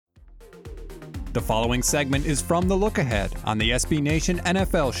The following segment is from The Look Ahead on the SB Nation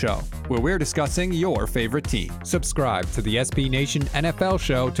NFL Show, where we're discussing your favorite team. Subscribe to the SB Nation NFL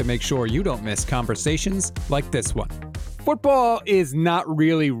Show to make sure you don't miss conversations like this one. Football is not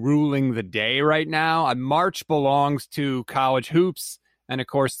really ruling the day right now. March belongs to college hoops and, of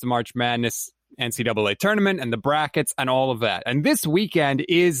course, the March Madness NCAA tournament and the brackets and all of that. And this weekend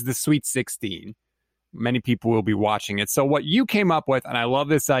is the Sweet 16. Many people will be watching it. So what you came up with, and I love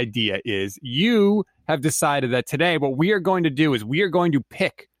this idea, is you have decided that today what we are going to do is we are going to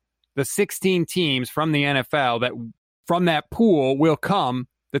pick the 16 teams from the NFL that from that pool will come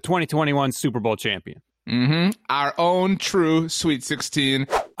the 2021 Super Bowl champion. Our own true Sweet 16.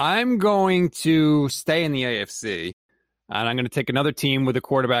 I'm going to stay in the AFC, and I'm going to take another team with a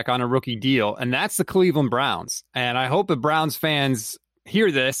quarterback on a rookie deal, and that's the Cleveland Browns. And I hope the Browns fans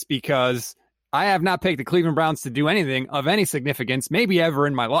hear this because I have not picked the Cleveland Browns to do anything of any significance, maybe ever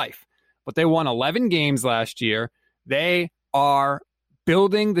in my life. But they won 11 games last year. They are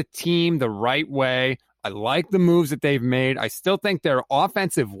building the team the right way. I like the moves that they've made. I still think their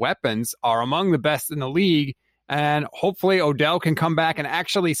offensive weapons are among the best in the league. And hopefully Odell can come back and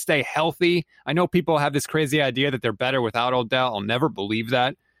actually stay healthy. I know people have this crazy idea that they're better without Odell. I'll never believe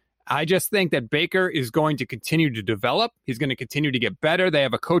that. I just think that Baker is going to continue to develop. He's going to continue to get better. They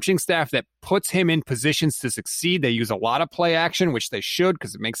have a coaching staff that puts him in positions to succeed. They use a lot of play action, which they should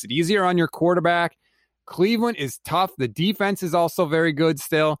because it makes it easier on your quarterback. Cleveland is tough. The defense is also very good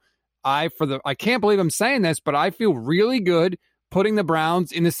still. I can't believe I'm saying this, but I feel really good putting the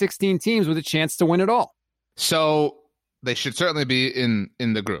Browns in the 16 teams with a chance to win it all. So they should certainly be in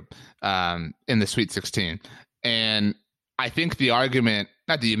the group, in the Sweet 16. And I think the argument,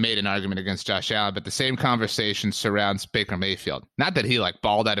 not that you made an argument against Josh Allen, but the same conversation surrounds Baker Mayfield. Not that he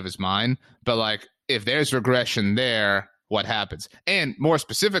balled out of his mind, but if there's regression there, what happens? And more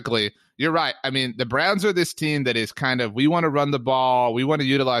specifically, you're right. I mean, the Browns are this team that is we want to run the ball. We want to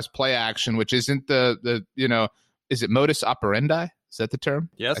utilize play action, which isn't is it modus operandi? Is that the term?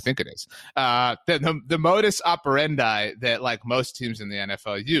 Yes. I think it is. The modus operandi that most teams in the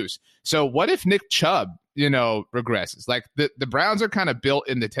NFL use. So what if Nick Chubb, regresses? The Browns are kind of built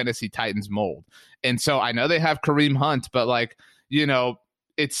in the Tennessee Titans mold. And so I know they have Kareem Hunt, but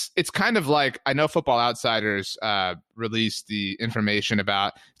it's kind of I know Football Outsiders released the information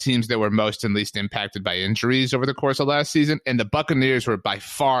about teams that were most and least impacted by injuries over the course of last season, and the Buccaneers were by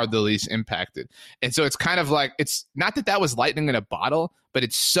far the least impacted. And so it's kind of it's not that was lightning in a bottle, but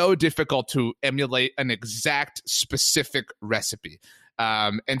it's so difficult to emulate an exact specific recipe.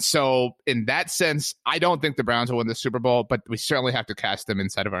 And so in that sense, I don't think the Browns will win the Super Bowl, but we certainly have to cast them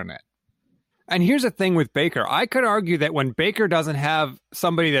inside of our net. And here's the thing with Baker. I could argue that when Baker doesn't have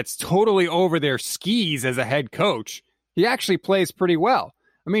somebody that's totally over their skis as a head coach, he actually plays pretty well.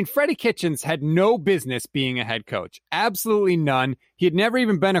 I mean, Freddie Kitchens had no business being a head coach. Absolutely none. He had never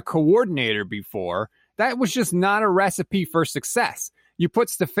even been a coordinator before. That was just not a recipe for success. You put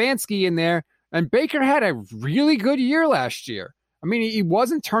Stefanski in there, and Baker had a really good year last year. I mean, he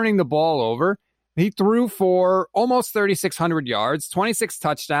wasn't turning the ball over. He threw for almost 3,600 yards, 26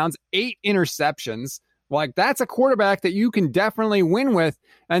 touchdowns, 8 interceptions. That's a quarterback that you can definitely win with.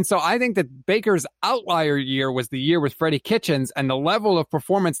 And so I think that Baker's outlier year was the year with Freddie Kitchens, and the level of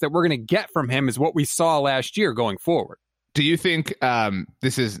performance that we're going to get from him is what we saw last year going forward. Do you think,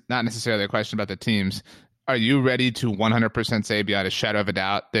 this is not necessarily a question about the teams, are you ready to 100% say beyond a shadow of a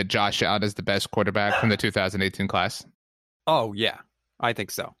doubt that Josh Allen is the best quarterback from the 2018 class? Oh, yeah, I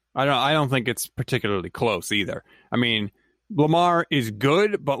think so. I don't think it's particularly close either. I mean, Lamar is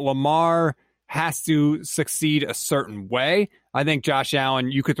good, but Lamar has to succeed a certain way. I think Josh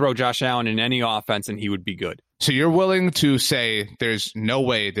Allen, you could throw Josh Allen in any offense and he would be good. So you're willing to say there's no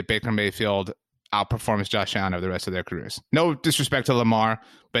way that Baker Mayfield outperforms Josh Allen over the rest of their careers? No disrespect to Lamar,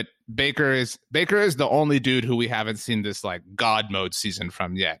 but Baker is the only dude who we haven't seen this God mode season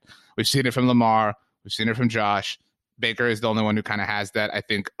from yet. We've seen it from Lamar. We've seen it from Josh. Baker is the only one who kind of has that, I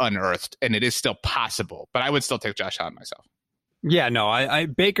think, unearthed, and it is still possible. But I would still take Josh Allen myself. Yeah, no,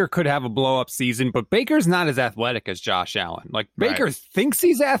 Baker could have a blow-up season, but Baker's not as athletic as Josh Allen. Baker thinks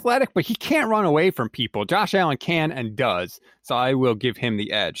he's athletic, but he can't run away from people. Josh Allen can and does, so I will give him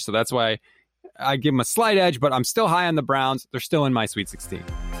the edge. So that's why I give him a slight edge, but I'm still high on the Browns. They're still in my Sweet 16.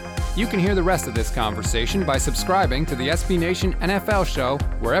 You can hear the rest of this conversation by subscribing to the SB Nation NFL Show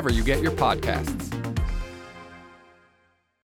wherever you get your podcasts.